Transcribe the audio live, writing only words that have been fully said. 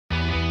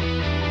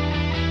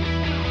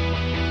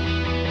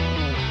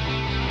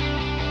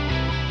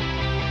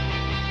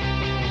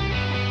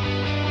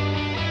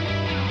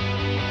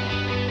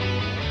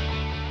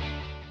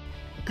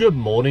Good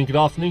morning, good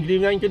afternoon, good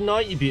evening, and good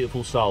night, you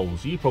beautiful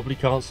souls. You probably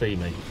can't see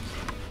me.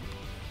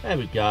 There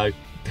we go.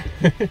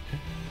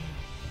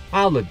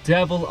 How the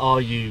devil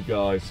are you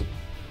guys?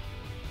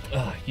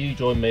 You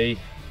join me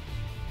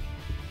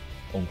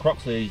on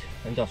Croxley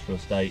Industrial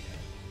Estate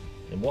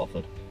in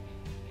Watford.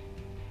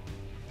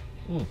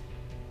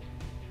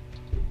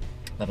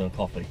 Having a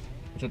coffee,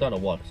 which I don't know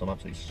why, because I'm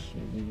absolutely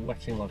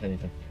sweating like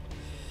anything.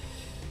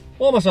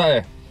 What am I saying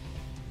here?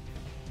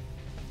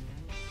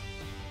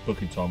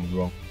 Booking time was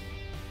wrong.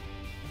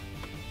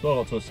 So I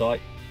got to a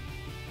site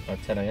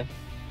at 10 AM.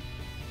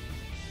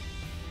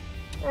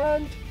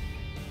 And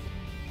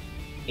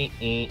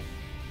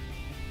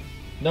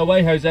no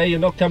way, Jose, you're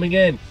not coming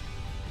in.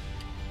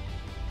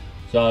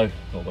 So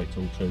gotta wait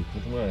till 2.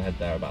 I'm gonna head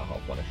there about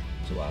 1:30ish.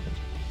 See what happens.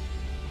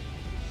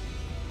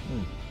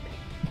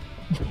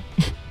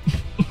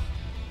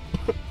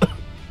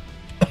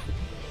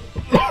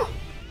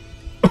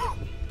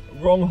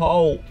 Wrong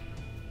hole.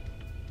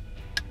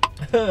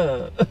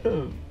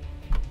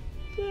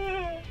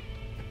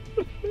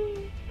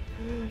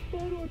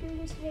 Why do I do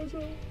this to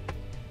myself?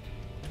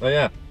 Oh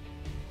yeah.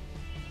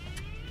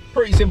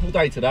 Pretty simple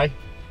day today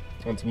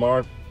and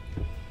tomorrow.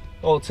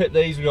 I'll tip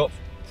these. We got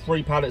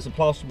 3 pallets of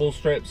plasterboard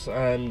strips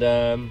and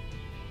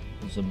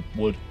some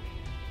wood.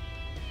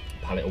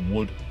 A pallet of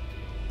wood.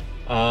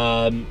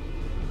 And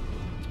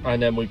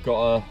then we've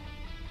got to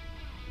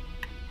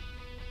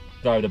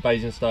go to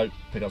Basingstoke,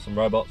 pick up some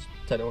robots,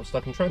 take them on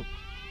Stuck and Trent.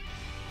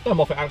 No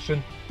Moffat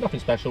action, nothing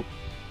special.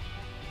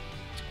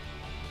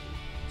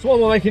 So why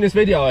am I making this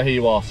video, I hear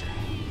you ask?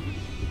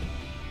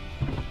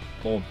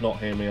 Or not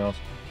hear me ask,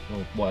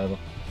 or whatever.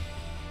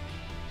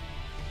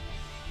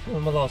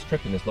 When's my last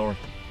trip in this lorry?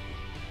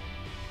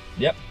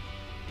 Yep.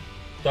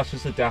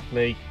 Duchess of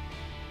Daphne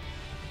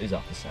is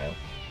up for sale.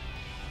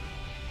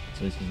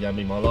 So this is going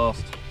to be my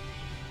last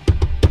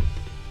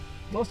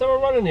ever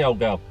run in the old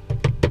girl.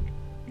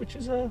 Which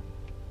is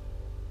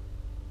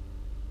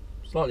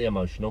slightly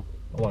emotional,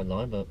 I won't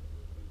lie, but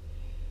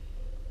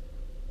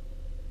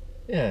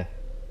yeah.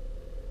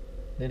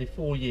 Nearly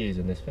 4 years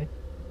in this thing.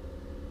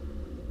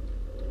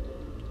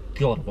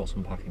 God, I've got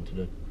some packing to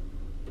do.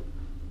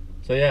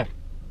 So yeah,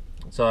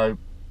 so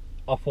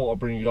I thought I'd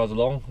bring you guys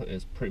along.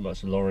 It's pretty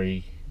much the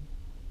lorry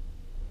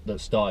that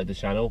started the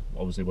channel.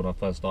 Obviously when I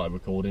first started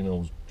recording I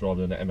was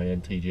driving an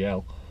MAN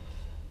TGL.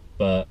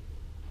 But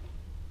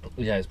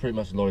yeah, it's pretty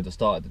much the lorry that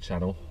started the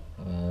channel.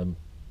 Done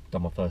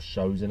my first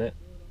shows in it.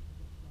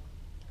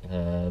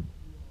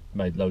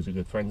 Made loads of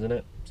good friends in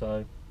it.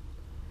 So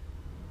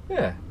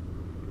yeah.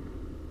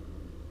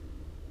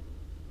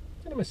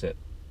 Gonna miss it.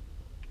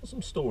 Got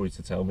some stories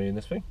to tell me in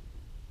this thing.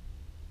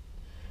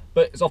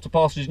 But it's off to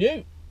pastures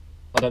new.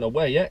 I don't know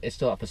where yet. It's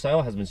still up for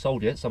sale. Hasn't been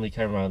sold yet. Somebody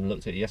came around and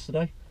looked at it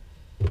yesterday.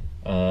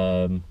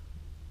 I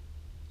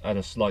had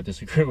a slight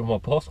disagreement with my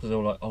boss because they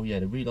were like, "Oh yeah,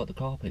 they really like the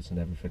carpets and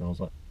everything." I was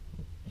like,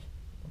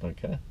 "I don't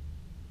care,"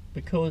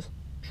 because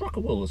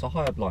Trucker Will, as a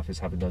higher life, is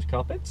having those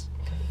carpets.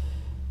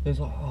 And he was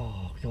like,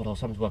 "Oh God, I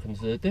was having to work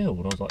into the deal,"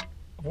 and I was like,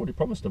 "I've already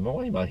promised them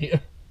away, mate."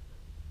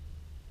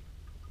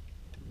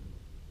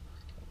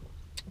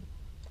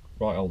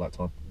 Right, all that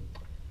time.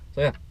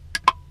 So yeah.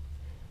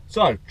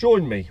 So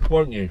join me,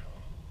 won't you,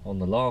 on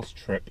the last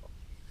trip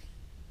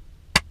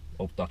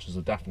of Duchess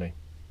of Daphne.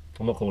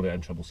 I'm not calling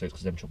it M666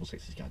 because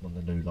M666 is going on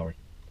the new lorry.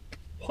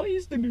 Why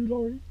is the new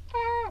lorry?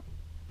 Ah!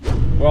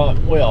 Right,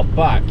 we are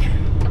back.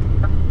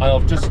 And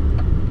I've just,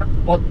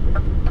 well,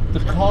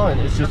 the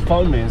client has just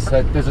phoned me and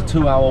said there's a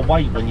 2-hour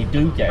wait when you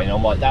do get in.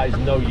 I'm like, that is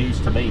no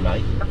use to me,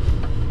 mate.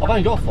 I've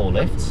only got 4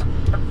 lifts.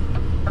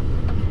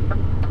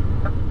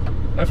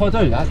 If I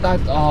do that,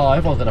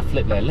 everyone's going to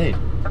flip their lid.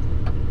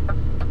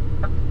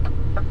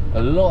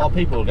 A lot of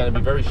people are going to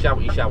be very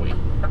shouty.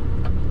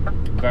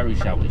 Very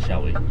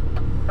shouty.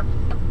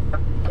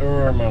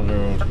 Oh my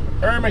god.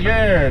 Oh my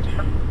god.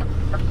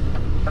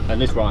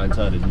 And this right hand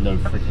turn is no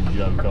freaking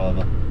joke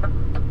either.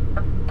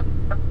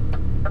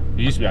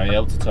 You used to be only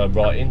able to turn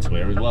right into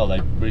here as well. They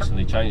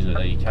recently changed it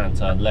that you can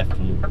turn left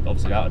from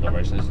obviously out of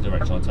direction. This is the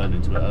direction I turned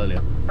into it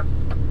earlier.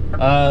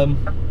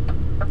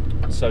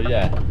 So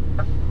yeah.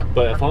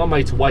 But if I'm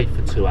made to wait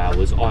for 2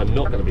 hours, I'm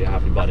not going to be a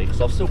happy bunny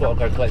because I've still got to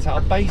go collect out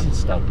of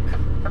Basingstoke.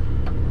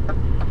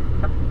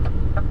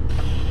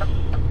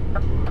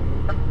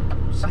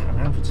 Sat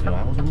around for 2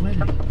 hours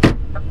already.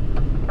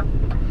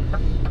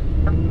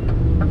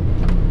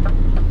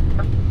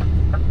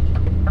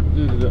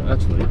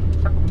 Actually,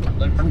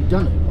 they've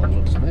redone it by the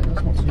looks of it.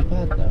 That's not too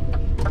bad though.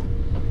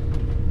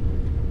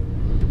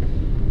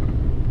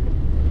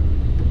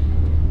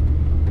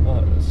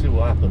 Right, let's see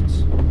what happens.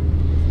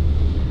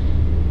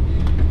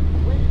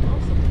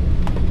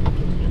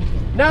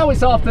 Now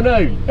it's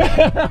afternoon.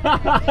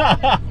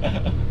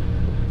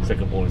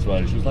 Second morning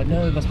slowly. She was like,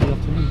 "No, it must be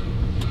afternoon."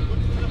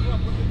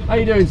 How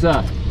you doing,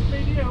 sir?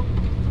 BDL.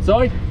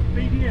 Sorry?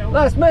 BDL.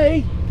 That's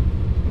me.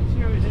 That's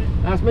you, is it?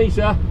 That's me,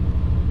 sir.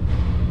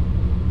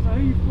 So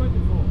who you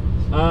working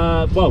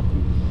for? Well,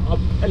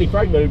 any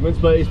freight movements,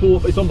 but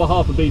it's on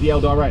behalf of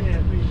BDL Direct. Yeah,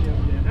 BDL.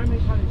 Yeah. How many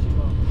pallets you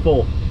got?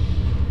 4.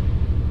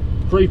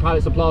 3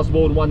 pallets of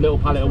plasterboard and 1 little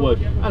pallet of wood.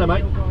 Hello,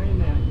 mate.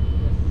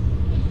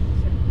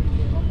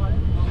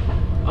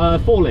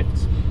 4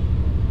 lifts.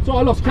 So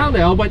I lost count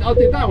there. I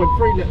did that. I went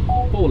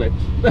 4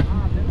 lifts. I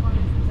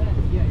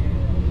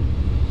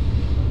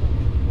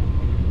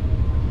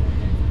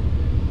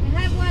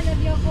have one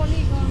of your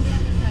colleagues on the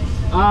other side.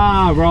 So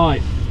Ah,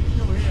 right.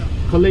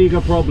 Colleague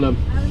problem.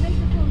 I will make the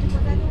phone because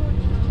I don't want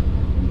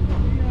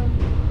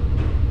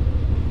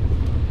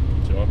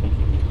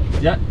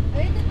Yeah. a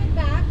little bit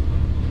back.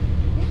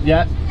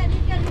 Yeah. And you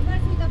can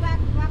reverse with the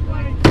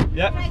backward.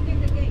 Yeah. Right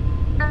in the gate.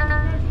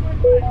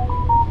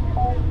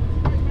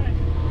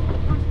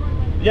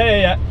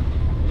 Yeah.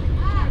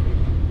 Ah,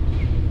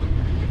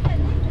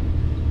 listen.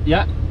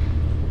 Yeah.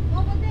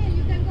 Over there,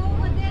 you can go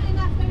over there and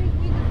after with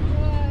the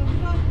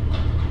front.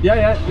 Yeah.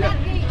 That gate.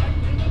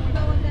 You need to go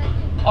on that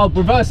gate. Oh,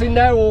 reversing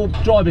there or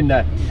driving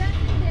there? Is that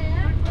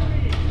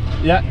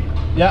in there?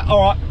 Yeah. All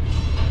right.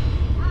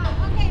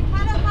 Ah, okay.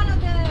 Follow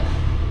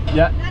the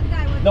Yeah. that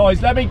guy. Was No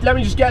worries. Let me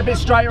just get a bit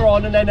straighter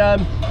on and then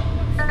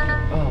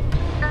Oh.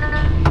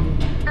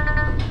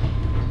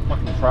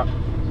 Fucking truck.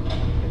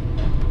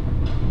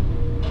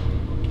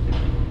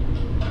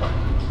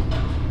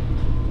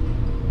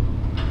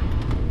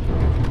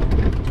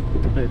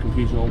 A bit of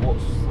confusion on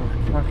what's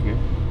the crack here.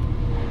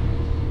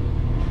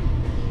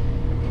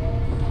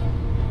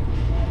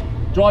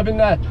 Driving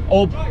there.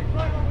 Oh.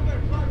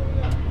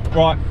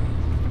 Right.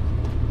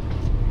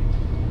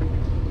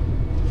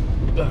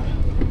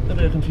 A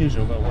bit of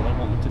confusion about what I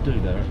want them to do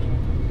there.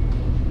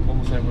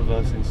 Almost saying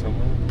reversing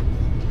somewhere.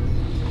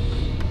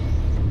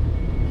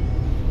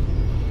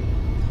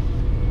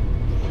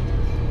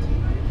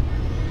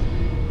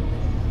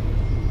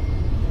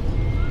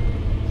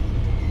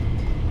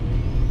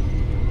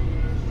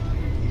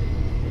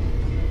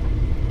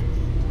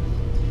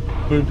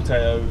 Boom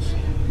potatoes.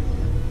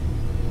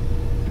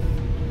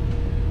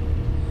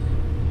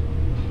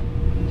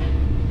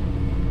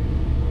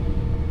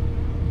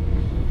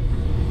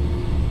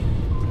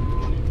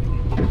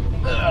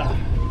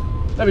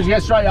 Let me just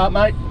get straight up,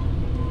 mate.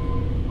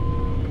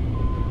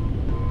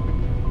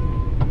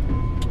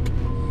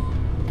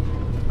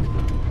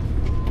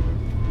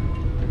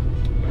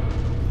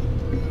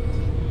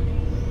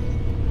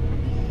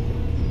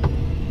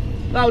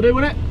 That'll do,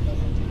 won't it?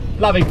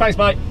 Lovely, thanks,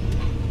 mate.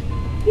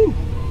 Woo.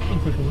 I'm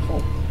pushing the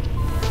phone.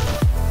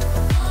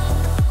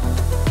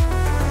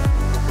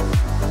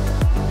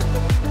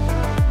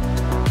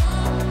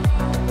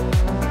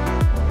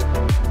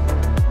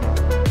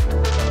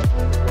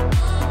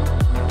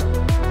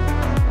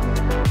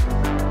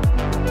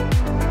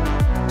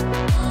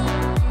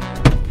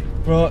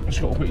 Right, just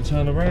got to quickly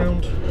turn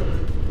around.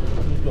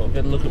 I've got to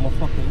get a look at my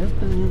fucking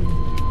ribbon.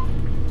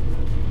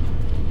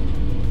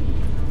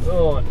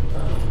 Alright.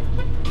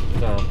 Don't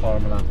know how far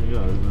I'm allowed to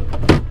go,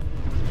 but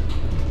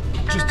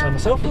just turn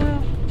myself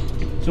around.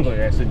 Still got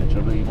the air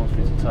signature, but he wants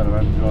me to turn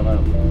around and drive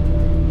out.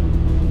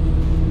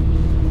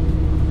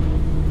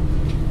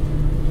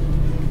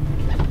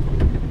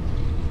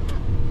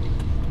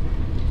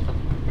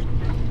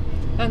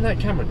 And that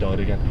camera died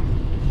again.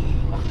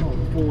 I can't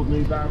afford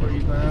new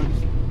batteries, man.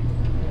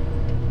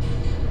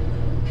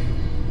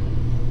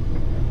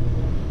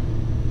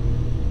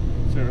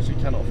 Seriously,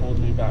 cannot afford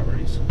new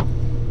batteries.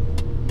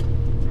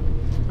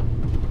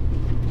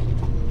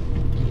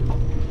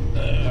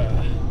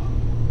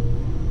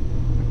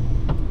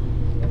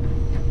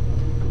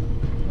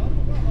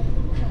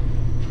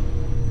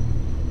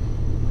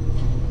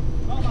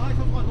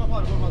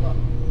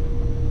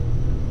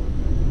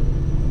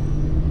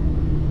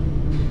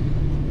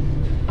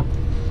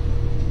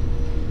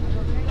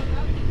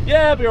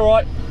 Yeah, it'll be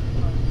alright.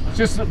 It's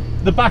just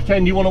the back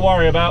end you want to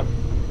worry about.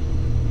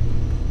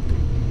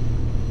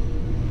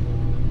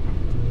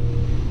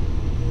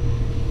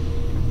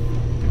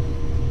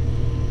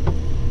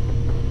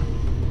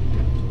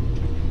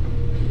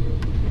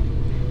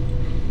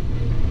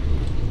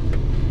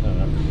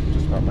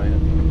 Just about made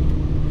it.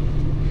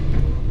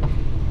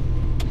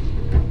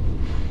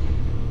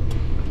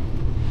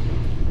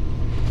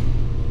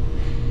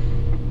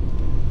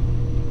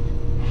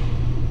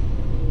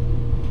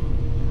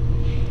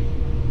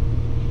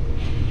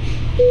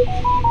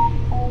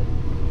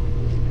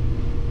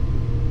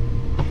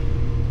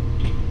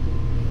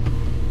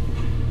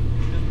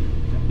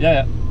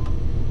 Yeah.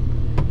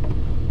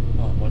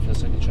 Oh, wait for the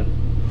signature.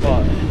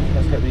 Right,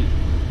 let's get the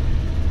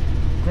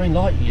green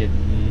light, you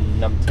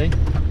numpty.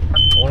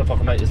 I wonder if I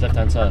can make this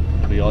left-hand turn.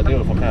 It'd be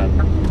ideal if I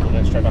can. I'll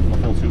go straight back on the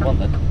 421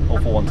 then.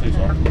 Or 412,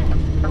 sorry.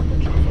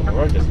 Got my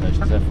road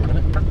designations there for a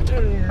minute.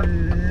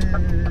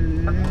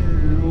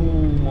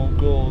 Oh my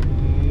god.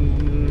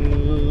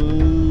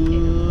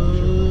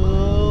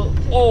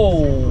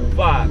 Oh,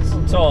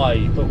 that's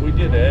tight, but we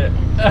did it.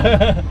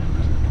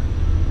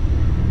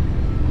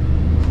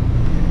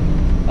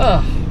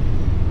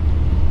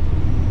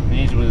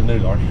 Easy with a new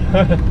lorry.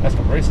 That's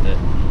not raced it.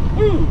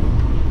 Woo!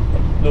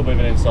 A little bit of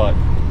an insight.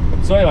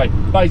 So anyway,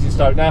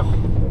 Basingstoke now.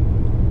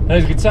 And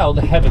as you can tell,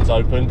 the heavens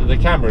opened, the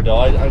camera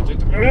died.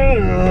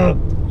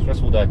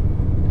 Stressful day.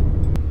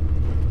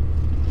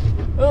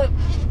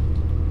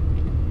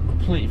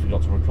 completely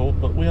forgot to record,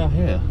 but we are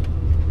here.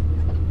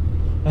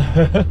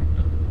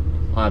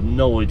 I have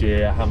no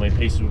idea how many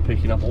pieces we're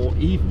picking up or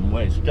even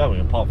where it's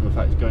going, apart from the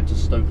fact it's going to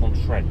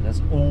Stoke-on-Trent.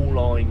 That's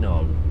all I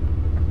know.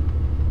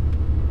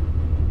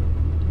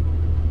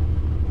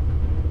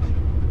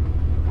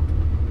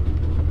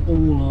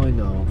 All I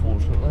know,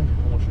 unfortunately.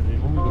 How much should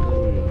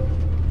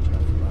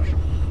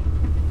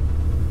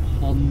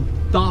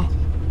Honda.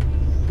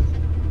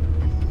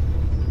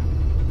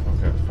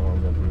 Okay, it's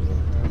fine. That'll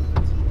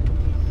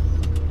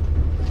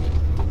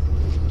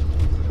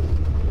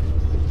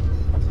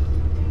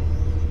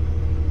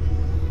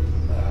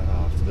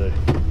have to do.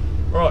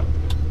 Right.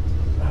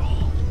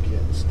 Oh,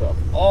 get the stuff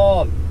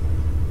on.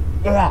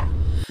 Ah.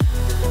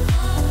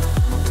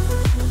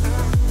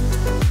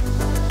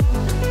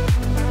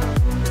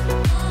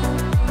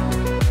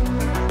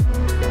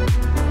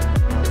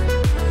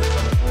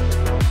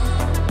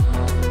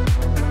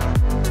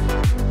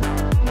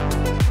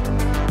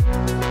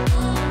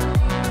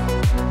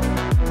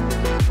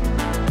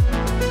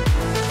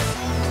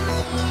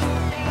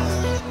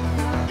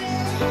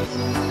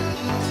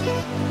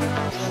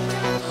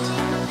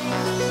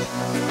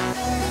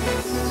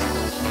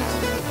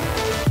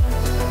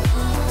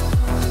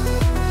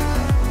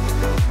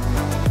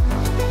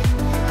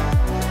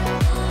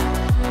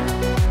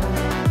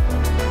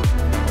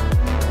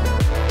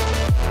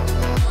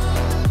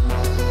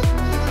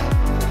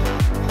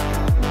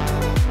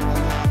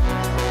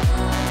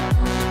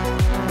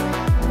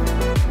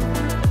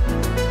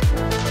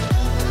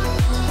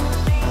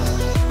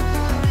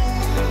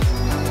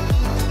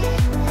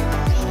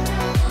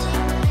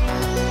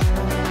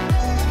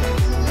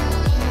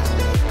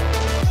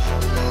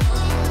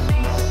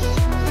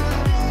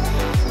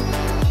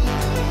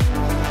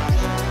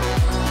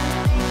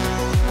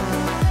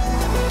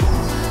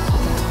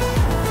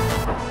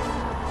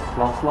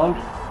 Last load,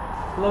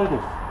 loaded.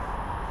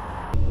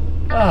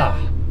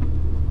 Ah,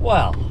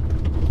 well,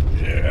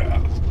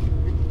 yeah.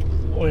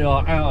 We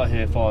are out of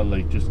here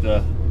finally. Just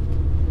had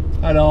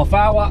half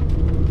hour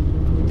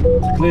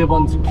to clear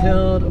one's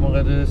card, and we're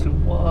going to do this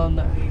in one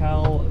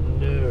hell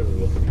no.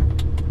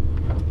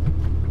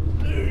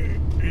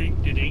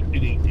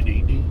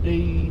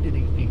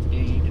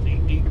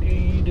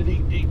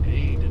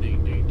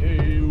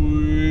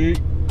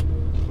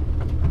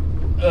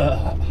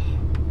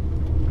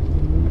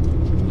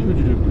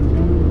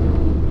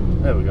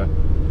 There we go.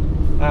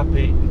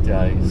 Happy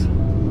days.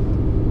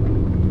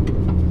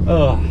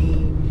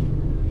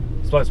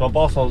 Spoke to my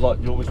boss, I was like,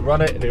 do you want me to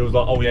run it? And he was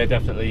like, oh yeah,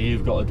 definitely,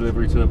 you've got a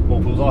delivery to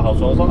Watford's house.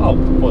 So I was like, oh,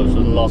 well, this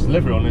was the last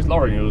delivery on this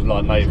lorry. And he was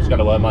like, mate, if it's going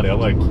to earn money, I'm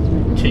going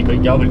to keep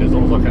it going as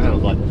long as I can. I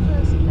was like,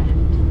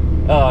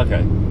 oh,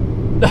 okay.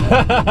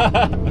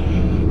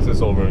 So it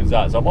sort of ruins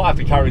that. So I might have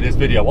to carry this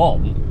video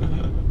on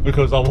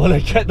because I want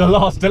to get the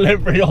last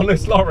delivery on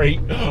this lorry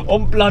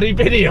on bloody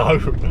video.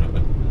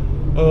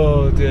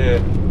 Oh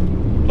dear.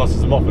 Plus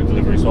it's a Watford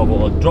delivery, so I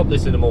thought I'd drop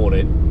this in the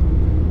morning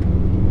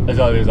as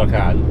early as I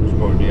can, which will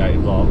probably be 8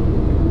 o'clock.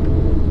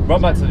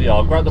 Run back to the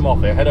yard, grab them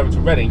off here, head over to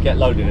Reading, get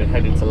loaded and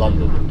head into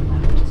London.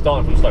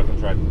 Starting from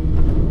Stoke-on-Trent.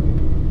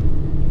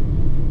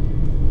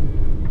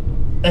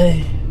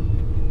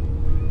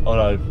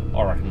 Although,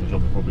 I reckon the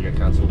job will probably get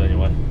cancelled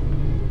anyway.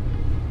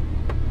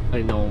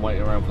 Ain't no one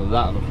waiting around for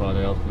that on a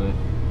Friday afternoon.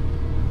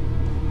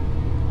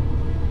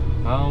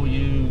 How are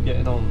you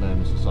getting on there,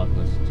 Mr.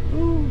 Cyclist?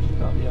 Ooh, just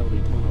can't be able to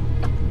come on.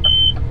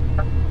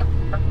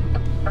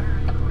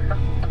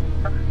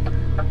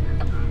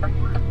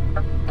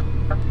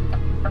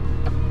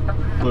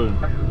 Boom.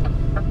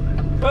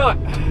 Right.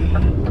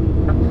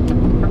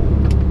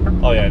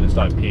 Oh yeah, and it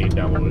started peeing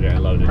down when we were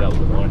getting loaded, that was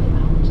annoying.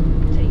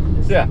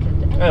 So yeah,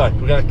 anyway,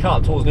 we're going to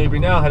cut towards Newbury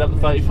now, head up the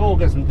 34,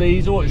 get some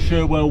diesel at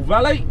Sherwell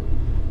Valley,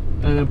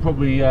 and then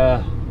probably,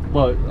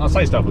 well, I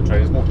say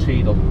Stoke-on-Trent, it's more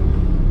cheadle.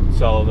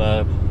 So I'm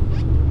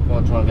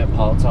going to try and get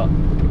parked up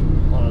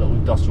on a little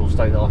industrial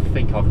estate that I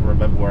think I can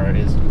remember where it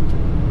is.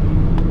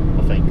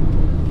 I think.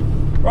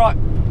 Right,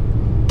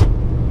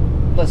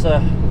 let's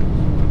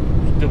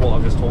do what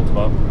I've just talked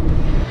about.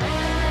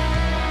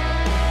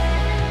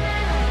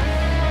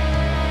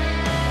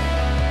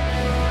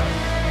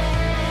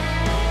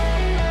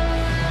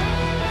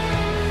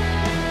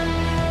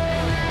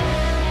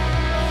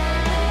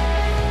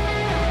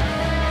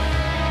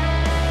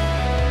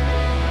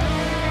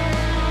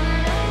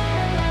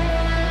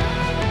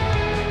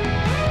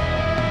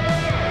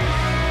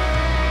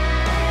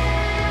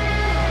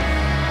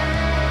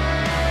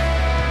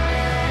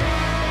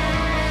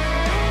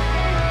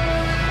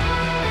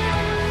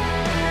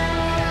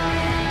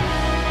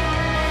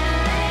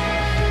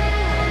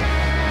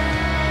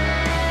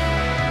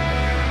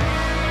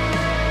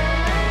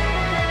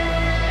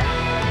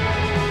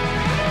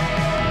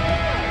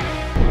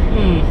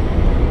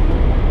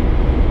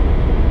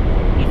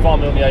 Find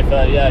me on the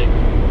A38.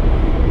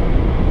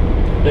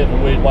 Bit of a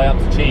weird way up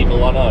to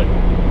Cheadle, I know.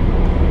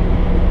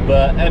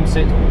 But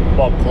M6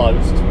 Bob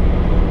closed,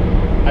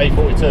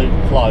 A42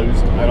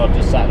 closed, and I've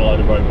just sat in a load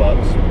of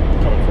roadworks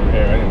coming through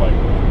here anyway.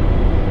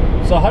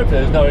 So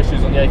hopefully there's no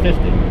issues on the A50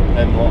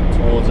 and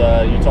towards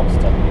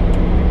Utopster.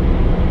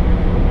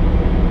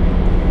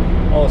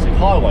 honestly,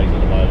 highways at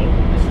the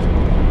moment, it's just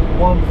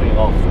one thing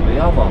after the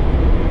other.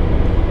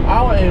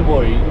 How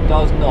anybody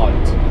does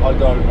night, I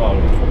don't know.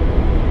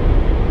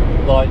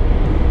 Like,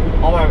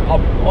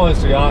 I'm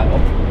honestly, I'm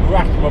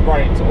racking my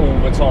brains all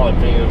the time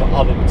thinking of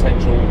other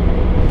potential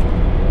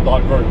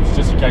like routes,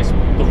 just in case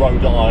the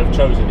road that I've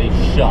chosen is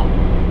shut.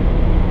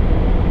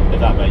 If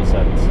that makes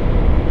sense.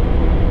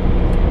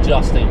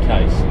 Just in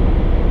case.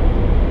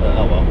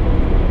 Oh well.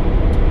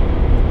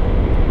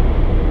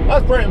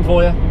 That's Britain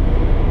for you.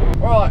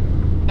 Right,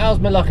 how's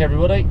my luck,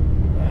 everybody?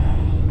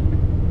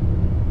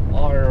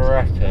 I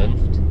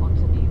reckon.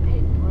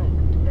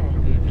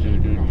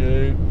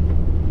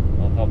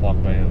 I can't park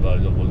any of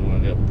those, otherwise I'm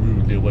going to get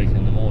rudely awakened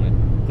in the morning.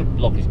 Could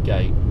block his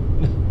gate.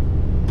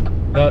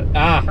 No,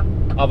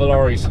 other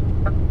lorries.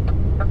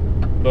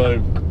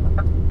 Boom.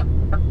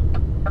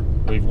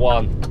 We've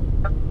won.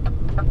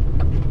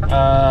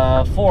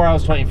 4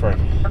 hours 23. I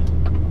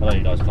know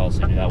you guys can't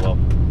see me that well.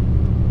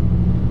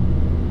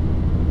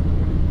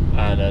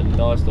 And a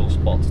nice little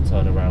spot to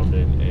turn around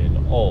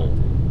in all.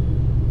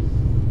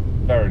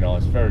 Very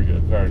nice, very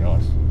good, very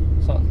nice.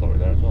 Something's lorry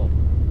there as well.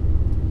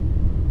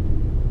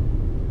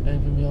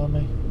 Anything behind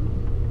me?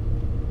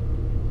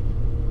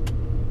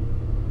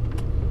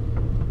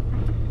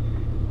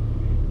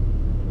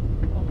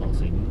 I can't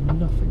see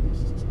nothing.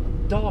 It's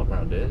dark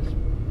round here. It's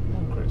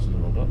one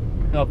criticism I've got.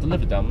 No, I've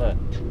delivered down there.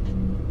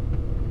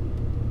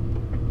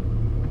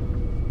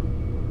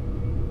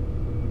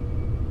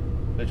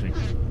 Literally,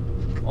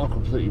 I'm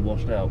completely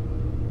washed out.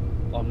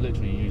 I'm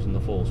literally using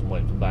the force and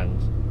waiting for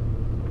bangs.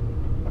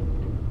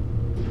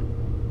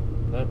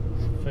 Nope,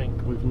 I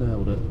think we've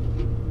nailed it.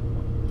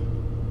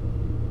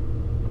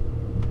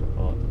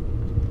 Right,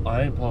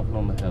 I ain't parking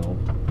on the hill,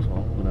 so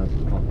I'm gonna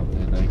park up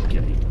near the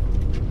gate.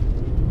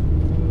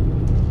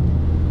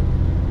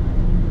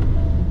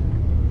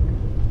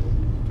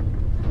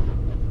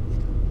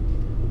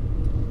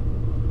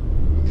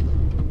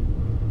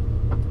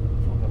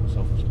 I'll get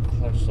myself as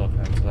close as I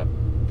can to that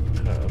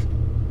curb.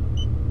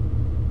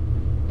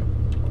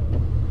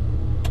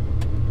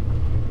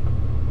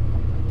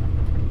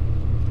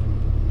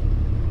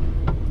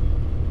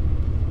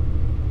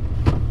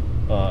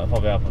 If I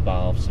get up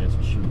about half 6,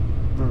 I should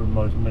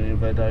ruin many of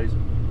their days.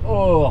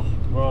 Oh,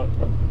 right.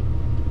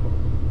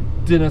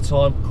 Dinner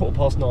time,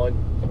 9:15.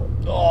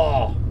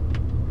 Oh,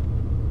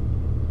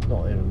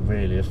 not even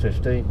really a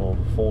 15 or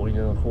 14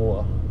 and a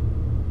quarter.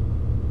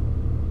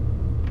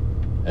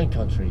 In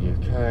country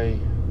UK.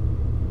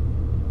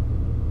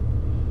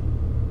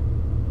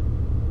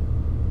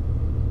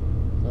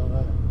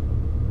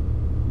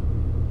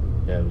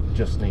 Yeah, we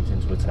just sneaked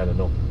into a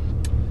Telenor.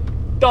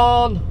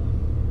 Done!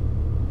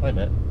 Wait a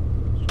minute.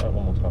 Let's try it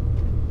one more time.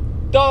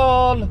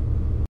 Done!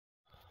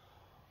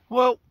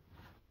 Well,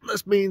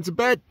 let's be into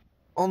bed.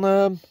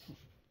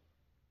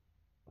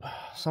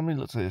 Somebody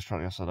looked at this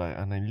truck yesterday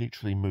and they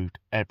literally moved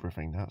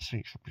everything. That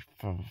seat should be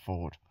further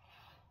forward.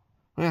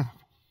 But yeah,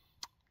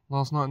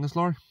 last night in this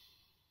lorry.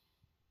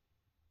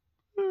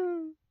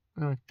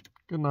 Anyway,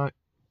 good night.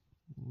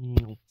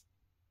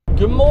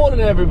 Good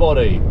morning,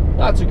 everybody.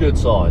 That's a good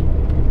sign.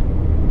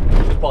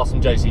 Just past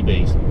some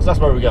JCBs, so that's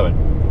where we're going.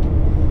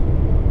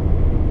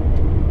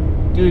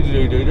 I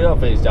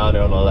think it's down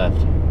there on the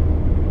left.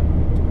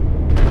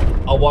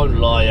 I won't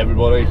lie,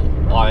 everybody,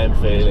 I am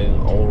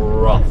feeling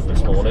rough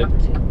this morning.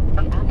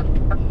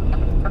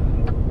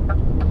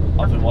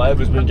 I think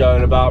whatever's been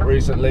going about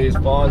recently has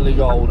finally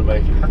got hold of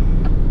me.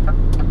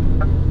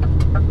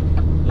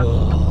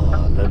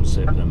 Let me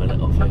sip in a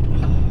minute, I think.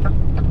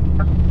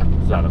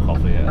 I've had a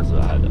coffee here, so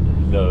I had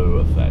no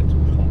effect.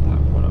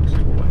 Compact products is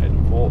what we're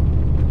heading for.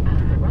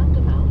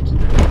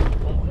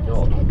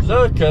 Oh my god,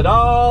 look at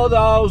all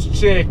those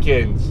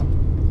chickens!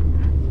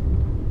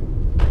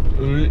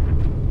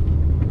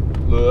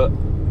 Look.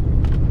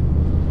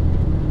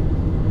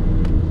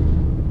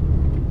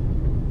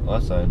 I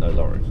say no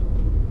lorries.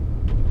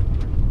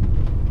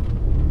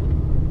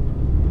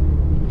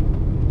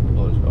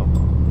 What is wrong?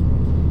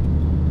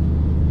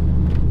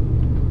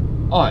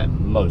 I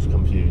am most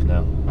confused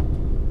now.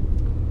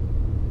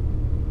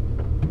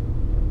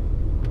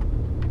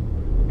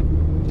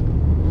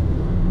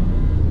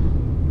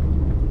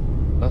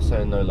 That's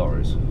saying no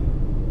lorries.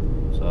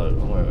 So I'm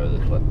going to go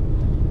this way.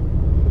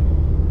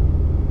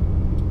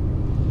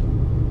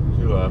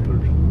 See what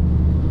happens.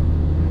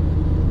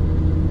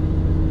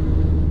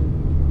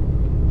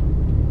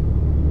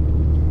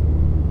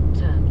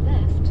 Turn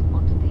left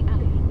onto the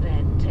alley,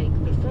 then take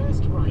the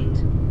first right.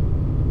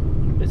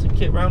 Bits of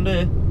kit round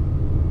here.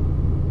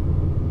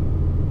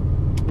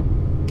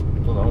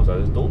 Oh no, so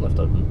there's a door left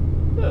open.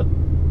 Yeah.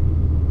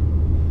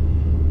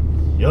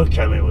 You're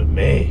coming with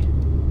me.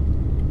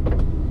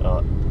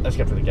 Alright, let's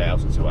get through the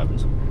gatehouse and see what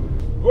happens.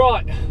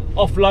 Right,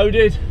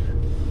 offloaded,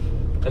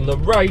 and the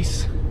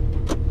race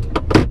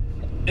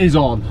is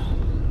on.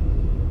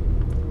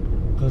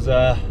 Because,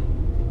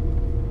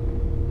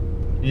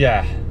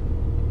 yeah.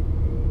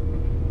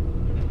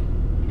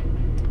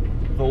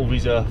 Got all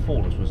these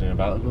foreigners whizzing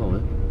about as well,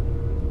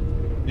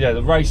 yeah,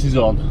 the race is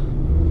on.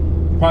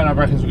 Right now, I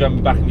reckon we're going to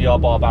be back in the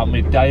yard by about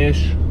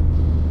midday-ish.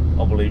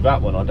 I'll believe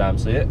that when I damn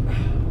see it.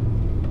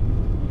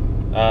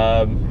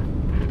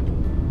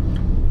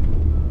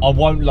 I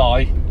won't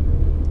lie,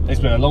 it's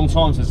been a long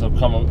time since I've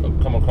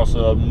come across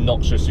an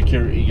obnoxious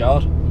security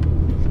guard.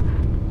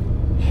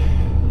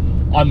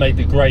 I made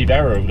the grave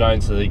error of going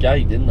to the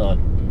gate, didn't I?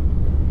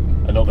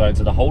 And not going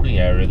to the holding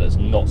area that's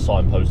not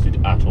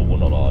signposted at all. Well,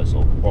 not that I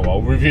saw. Well,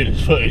 I'll review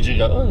this footage and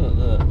go, oh,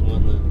 that's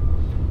one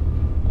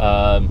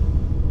there.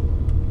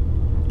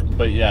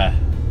 But yeah.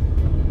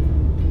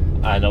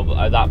 And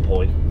at that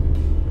point,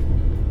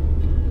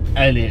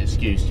 any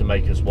excuse to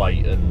make us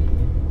wait and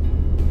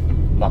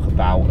muck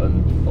about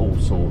and all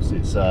sorts,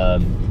 it's,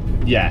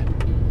 yeah.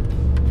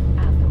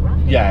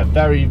 Yeah,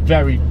 very,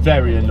 very,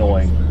 very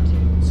annoying.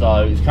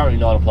 So it's currently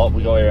 9 o'clock,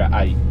 we got here at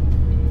 8.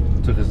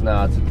 Took us an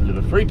hour to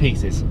deliver 3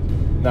 pieces.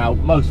 Now,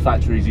 most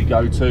factories you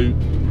go to,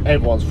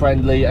 everyone's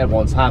friendly,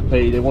 everyone's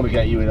happy, they want to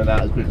get you in and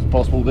out as quick as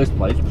possible. This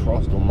place,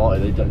 Christ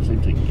almighty, they don't seem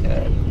to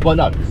care. Well,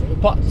 no,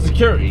 but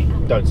security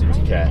don't seem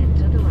to care.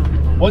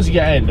 Once you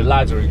get in, the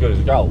lads are as good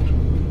as gold.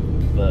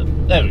 But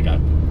there we go.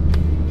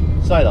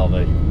 Say that,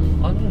 me.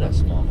 I know that's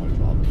smart road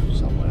driver from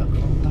somewhere, I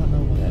don't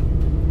know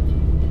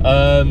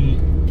where.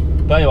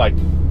 But anyway,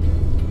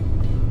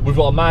 we've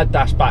got a mad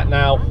dash back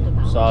now,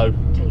 so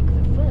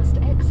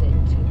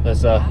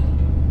let's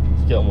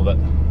get on with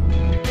it.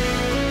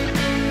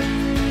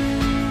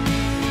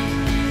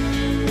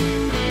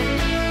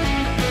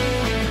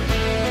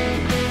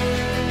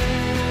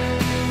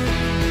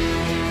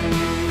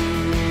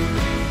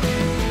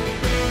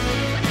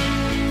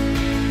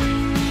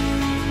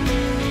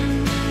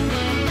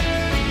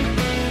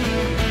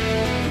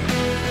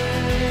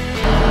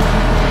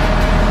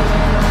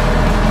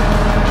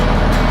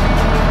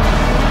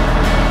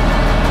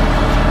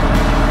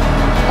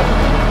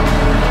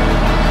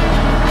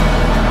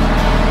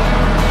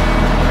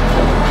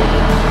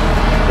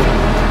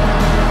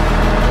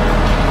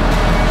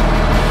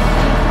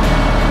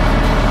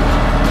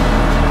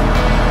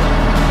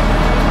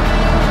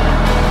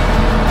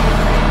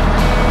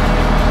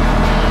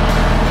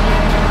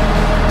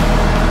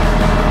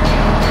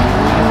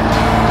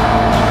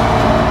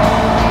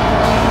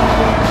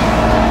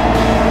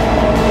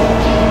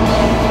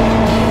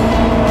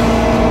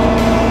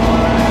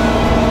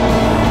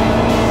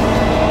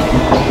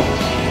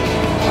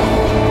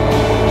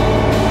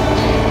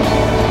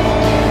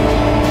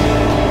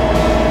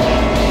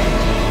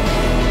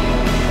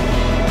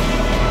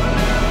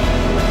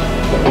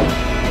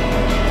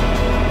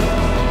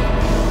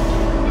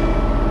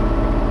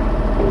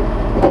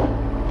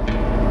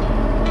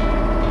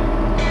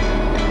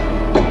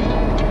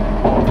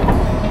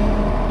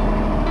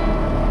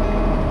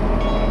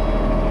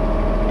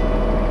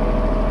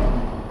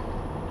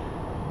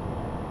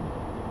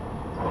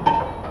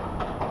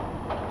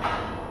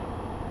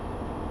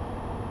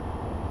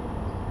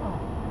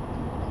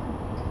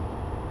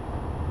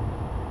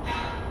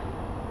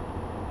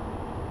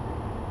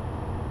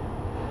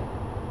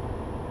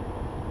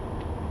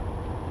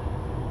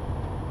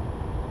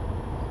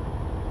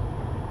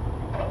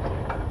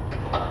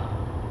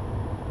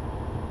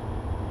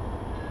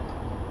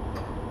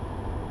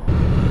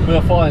 We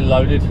are finally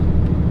loaded.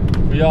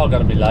 We are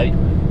going to be late.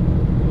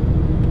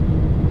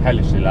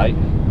 Hellishly late.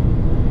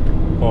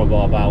 Probably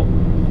by about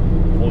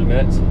 40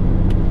 minutes.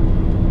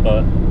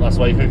 But that's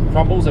the way you cook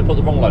crumbles, they put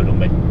the wrong load on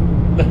me.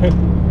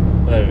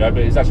 There we go, but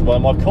it's actually one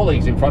of my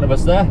colleagues in front of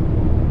us there.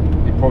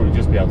 You'd probably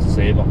just be able to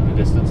see him up in the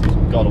distance. He's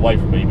gone away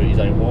from me, but he's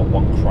only got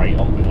one crate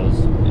on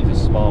because he's a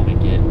smarmy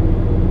git.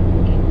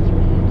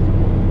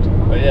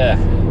 But yeah.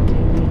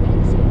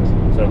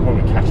 So I'll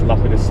probably catch him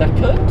up in a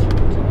second.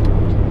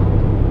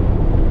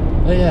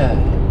 But yeah,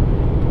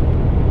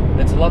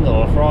 into London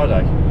on a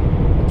Friday,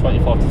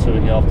 25 to 2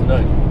 in the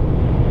afternoon.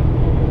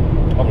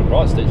 I've been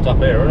right stitched up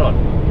here, haven't I?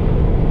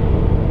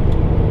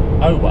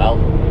 Oh well.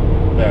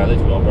 Yeah, at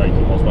least we got a break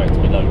in whilst waiting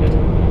to be loaded.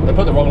 They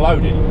put the wrong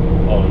load in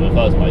in the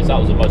first place. That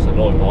was the most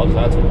annoying part. So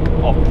I had to,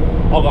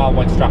 I'll go out and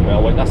wait to strap it. I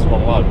went, that's the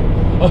wrong load.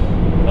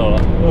 And I'm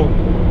like, oh,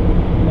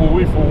 well,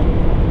 we thought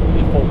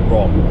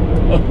wrong.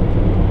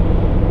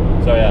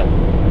 So yeah.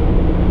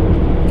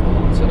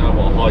 So now I've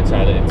got to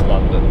hightail it into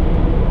London.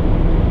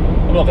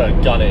 I'm not going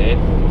to gun it in,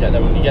 get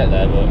there when you get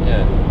there, but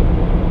yeah,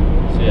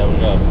 see how we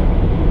go.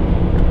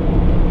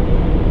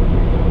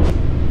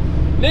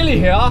 Nearly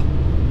here.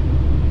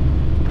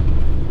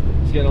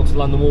 Just getting onto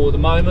London Wall at the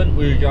moment.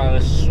 We're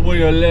going to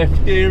swing a left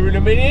here in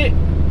a minute.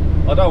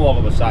 I don't know what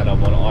I'm sat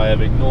up on it, I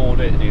have ignored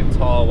it the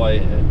entire way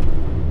here.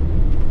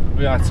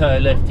 We're going to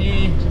turn left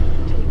here.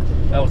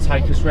 That'll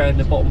take us round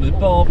the bottom of the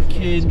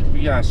Barbican.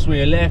 We're going to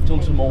swing a left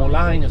onto more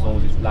lane as long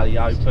as it's bloody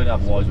open,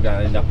 otherwise we're going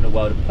to end up in a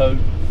world of poo.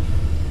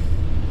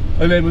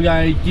 And then we're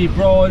going to give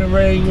Brian a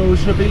ring or we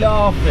should be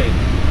laughing.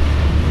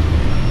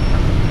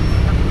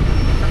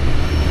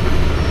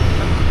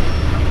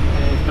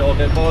 He's got to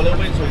get by a little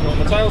bit so he's on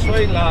the tail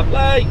swing.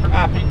 Lovely.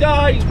 Happy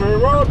days,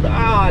 we're on.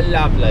 Ah,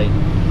 lovely.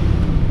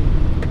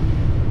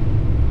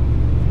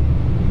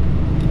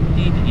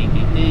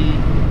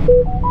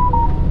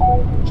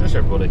 Just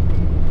everybody.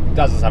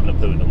 Daz is having a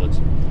poo in the woods.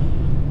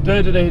 Oh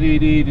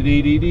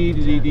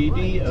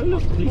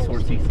look, police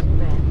horses.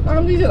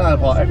 I'm these at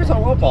park. Every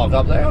time I park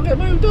up there, I get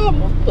moved up.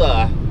 What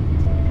the?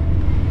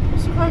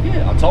 What's the crack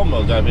here? I told them I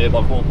was going to be here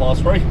by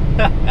 3:15.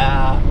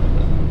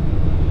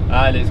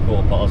 And it's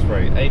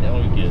 3:15. Ain't I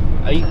good?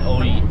 Ain't I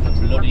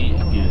bloody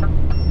good?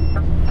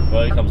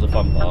 Well, here comes the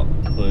fun part,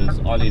 because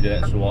I need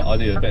an extra one. I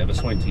need a bit of a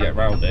swing to get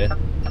around here,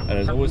 and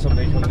there's always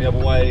somebody coming the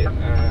other way,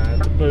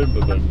 and boom,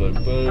 boom, boom,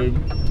 boom,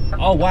 boom.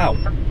 Oh wow!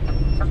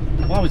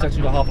 Wow, he's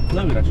actually got half a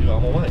clue and actually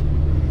got on my way.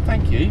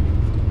 Thank you.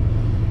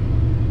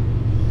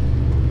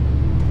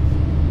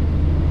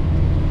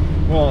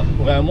 Right,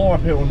 we're going more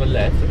up here on the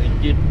left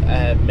and give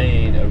our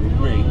man a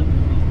ring.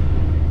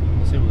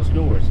 Let's see what the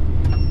score is.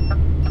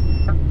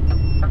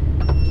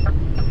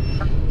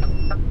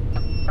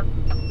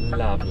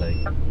 Lovely.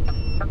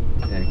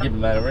 Yeah, give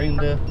him a ring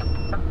there.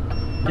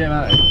 Get him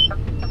out of here.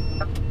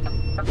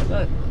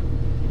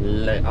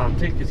 I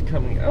think it's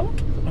coming out.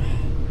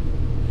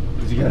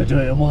 Is he going to do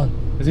it in one?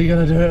 Is he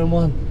going to do it in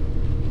one?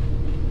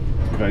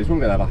 Okay, he's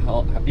probably going to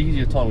have an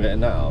easier time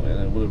getting that out of it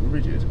than it would have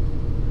rigid.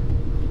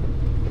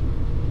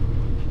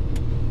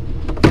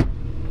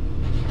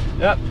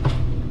 Yep.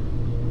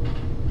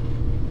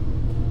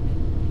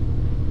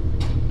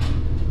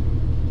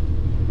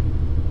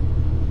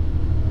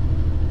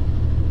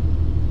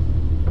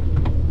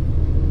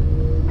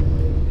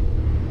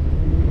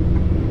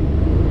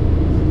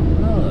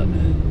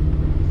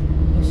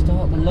 Let's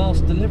start the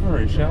last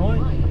delivery, shall we?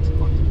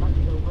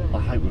 I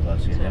hate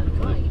reversing here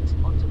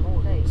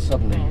because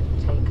suddenly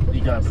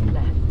you go from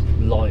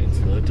light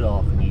into the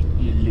dark and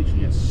you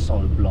literally get so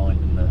blind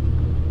in there.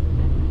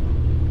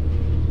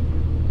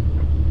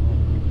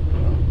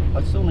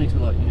 I still need to,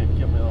 like, you know,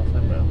 get my arse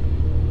head round.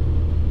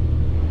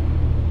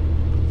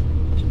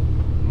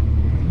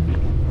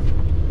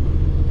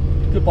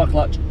 Goodbye,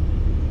 clutch.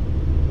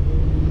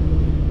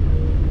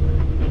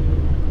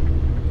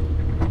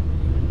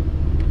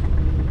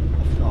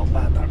 I forgot how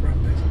bad that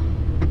ramp is.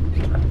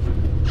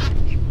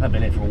 I've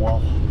been here for a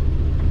while.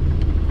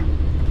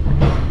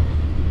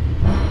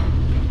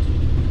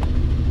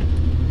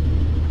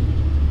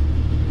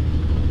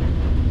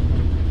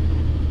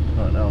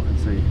 Right, now I can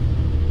see.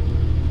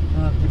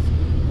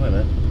 Wait a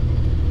minute.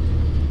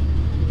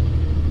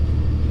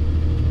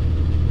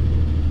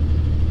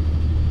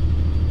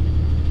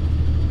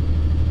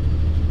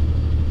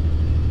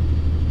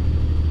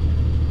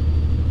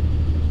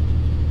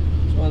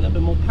 It's a little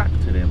bit more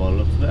packed in here by the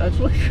looks of it,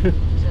 actually.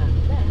 Turn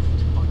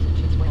left onto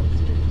Cheadle,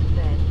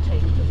 then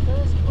take the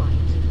first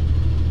right.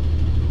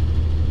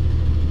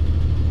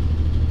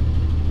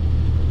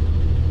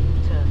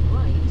 Turn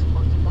right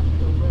onto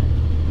Buffalo Road.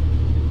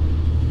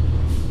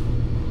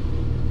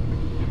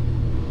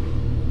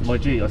 My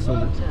G, I still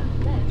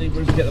need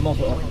room to get them off.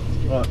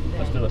 Right,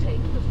 let's do it.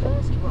 Take the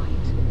first right.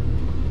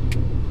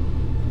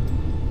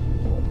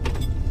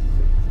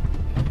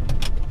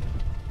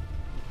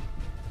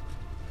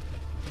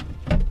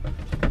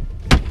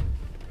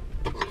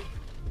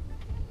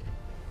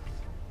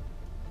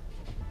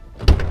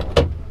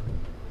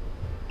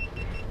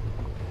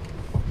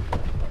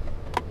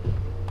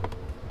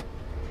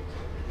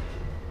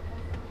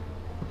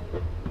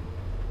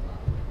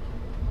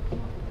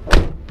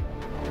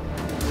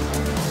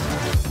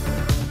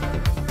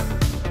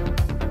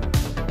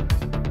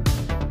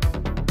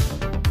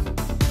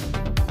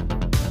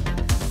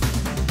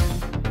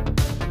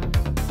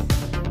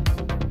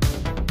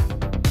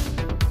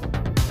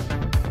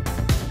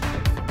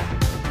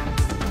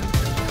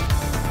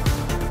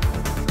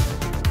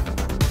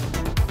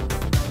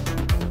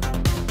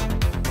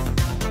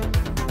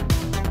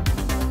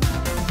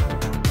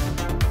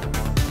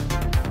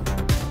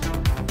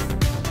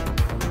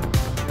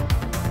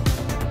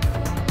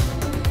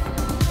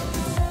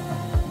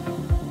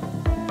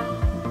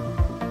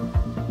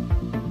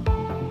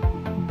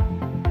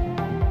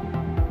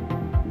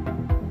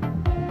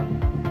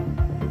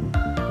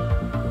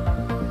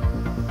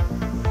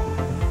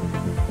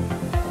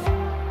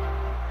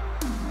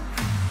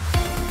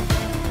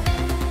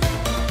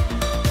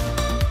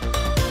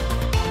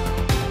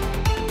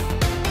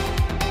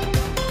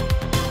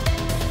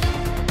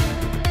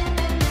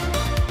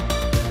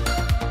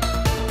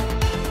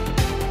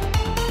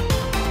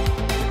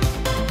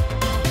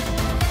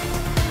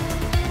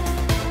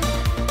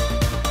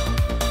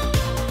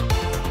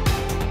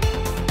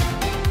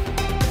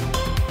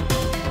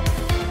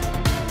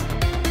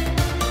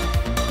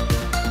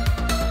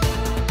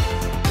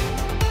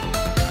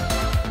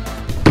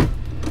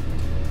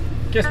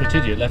 Guess which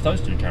idiot left those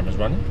two cameras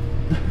running.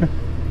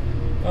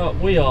 Oh,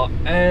 we are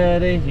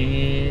out of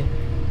here.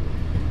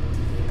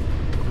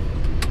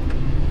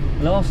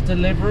 Last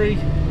delivery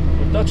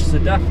with Duchess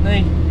of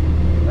Daphne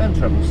and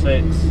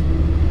 666.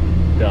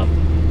 Done.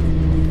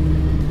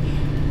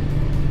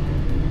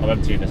 I'm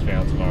emptying this thing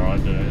out tomorrow.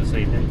 I'm doing it this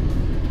evening.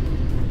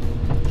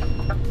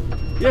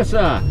 Yes,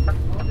 sir.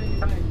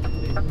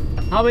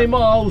 How many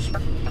miles?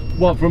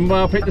 What, from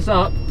where I picked this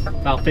up?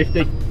 About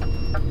 50.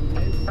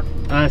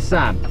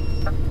 Sam.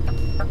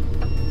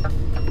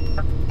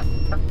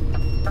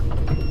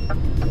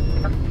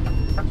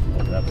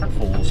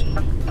 Fours.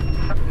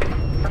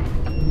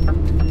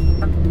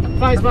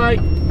 Thanks, mate.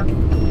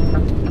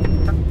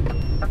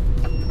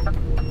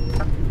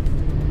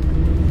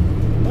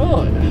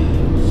 Right,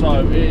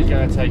 so it is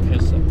going to take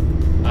us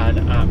an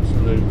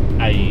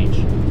absolute age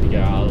to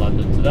get out of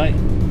London today.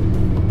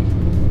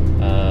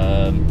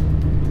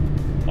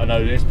 I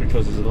know this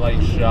because there's a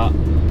late shut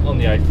on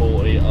the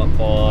A40 up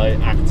by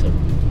Acton.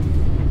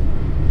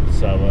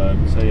 So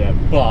yeah,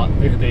 but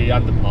Piccadilly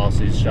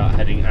underpass is shut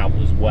heading out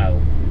as well.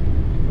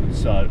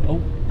 So,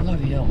 oh,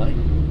 bloody hell, mate.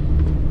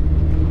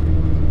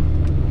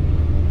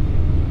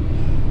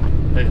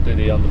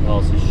 Piccadilly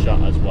underpass is shut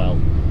as well.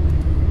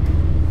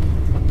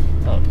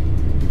 Oh.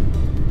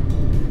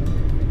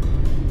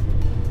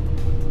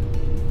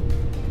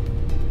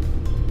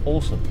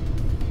 Awesome.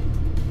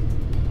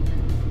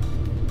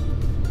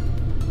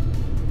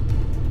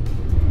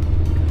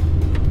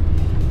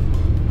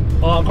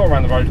 Oh, I've got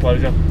around the road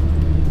closure.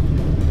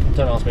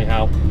 Don't ask me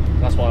how.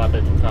 That's why that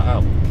bit was cut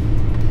out.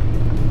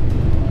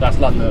 That's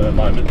London at the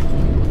moment.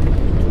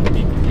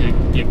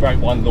 You break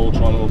one law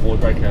trying to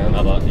avoid breaking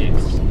another.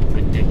 It's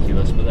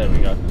ridiculous, but there we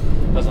go.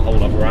 That's a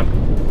whole other rant.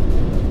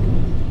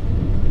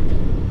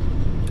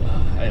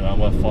 Anyway, I'm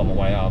going to find my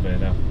way out of here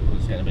now.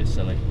 It's getting a bit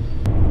silly.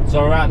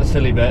 So we're out the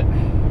silly bit.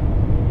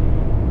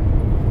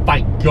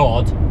 Thank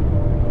God.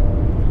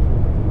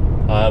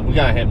 We're going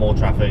to hit more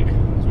traffic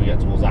as we get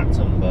towards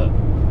Acton, but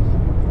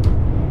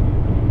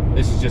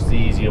this is just the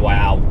easier way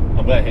out.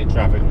 I'm going to hit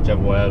traffic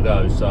whichever way I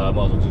go, so I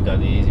might as well just go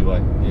the easy way.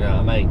 You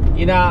know what I mean?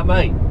 You know what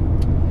I mean?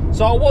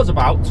 So I was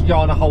about to go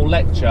on a whole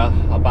lecture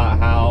about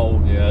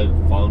how, you know,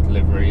 final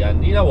delivery,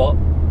 and you know what?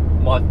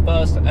 My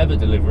first ever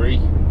delivery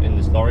in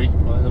this lorry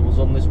was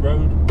on this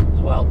road as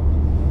well.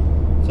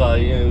 So,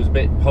 you know, it was a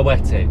bit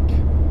poetic.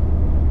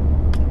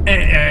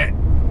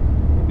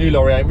 New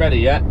lorry ain't ready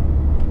yet.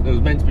 It was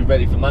meant to be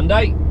ready for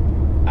Monday,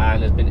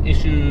 and there's been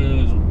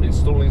issues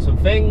installing some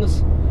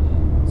things.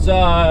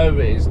 So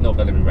it's not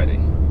going to be ready.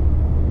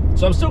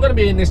 So I'm still going to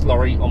be in this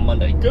lorry on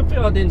Monday. Good thing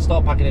I didn't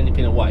start packing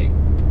anything away,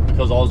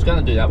 because I was going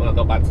to do that when I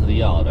got back to the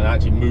yard and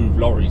actually move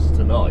lorries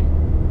tonight.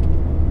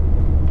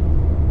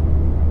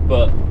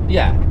 But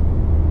yeah,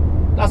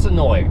 that's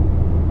annoying.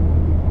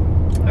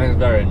 And it's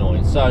very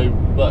annoying. So,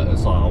 but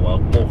it's like, oh well,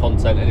 more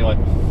content anyway.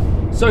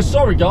 So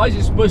sorry guys,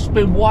 it's supposed to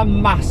be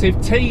one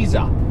massive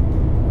teaser.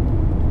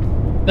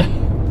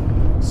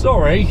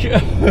 Sorry.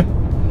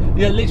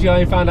 Yeah, literally I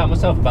only found out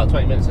myself about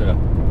 20 minutes ago.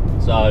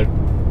 So,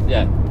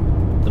 yeah,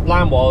 the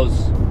plan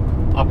was,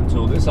 up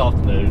until this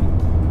afternoon,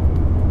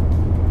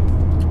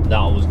 that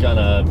I was going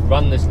to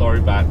run this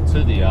lorry back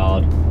to the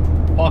yard,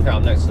 park it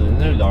up next to the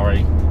new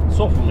lorry,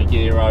 swap my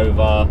gear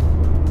over,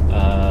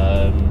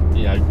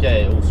 you know, get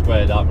it all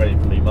squared up, ready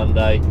for me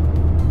Monday,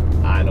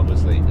 and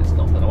obviously it's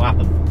not going to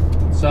happen.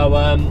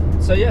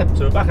 So yeah,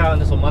 so we're back out on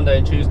this on Monday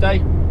and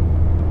Tuesday.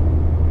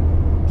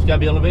 It's going to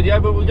be on a video,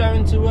 but we're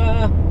going to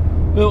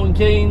Milton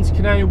Keynes,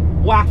 Canary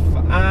Wharf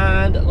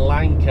and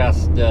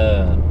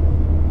Lancaster.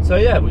 So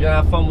yeah, we're going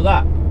to have fun with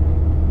that.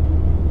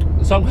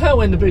 So I'm going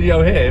to end the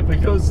video here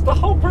because the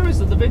whole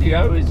premise of the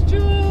video is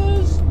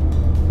just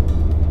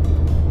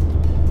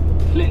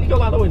completely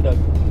gone out the window.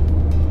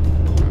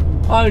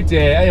 Oh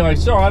dear. Anyway,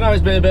 sorry, I know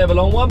it's been a bit of a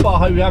long one, but I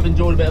hope you have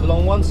enjoyed a bit of a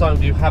long one. Some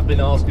of you have been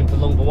asking for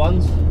longer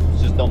ones.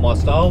 It's just not my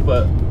style,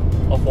 but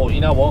I thought,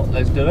 you know what,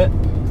 let's do it.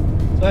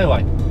 So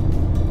anyway,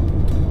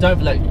 don't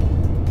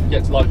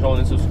forget to like, comment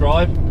and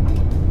subscribe.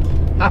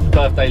 Happy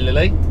birthday,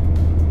 Lily.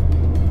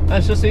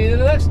 And she'll see you in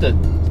the next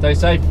one. Stay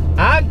safe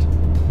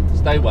and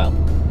stay well.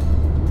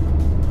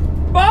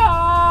 Bye!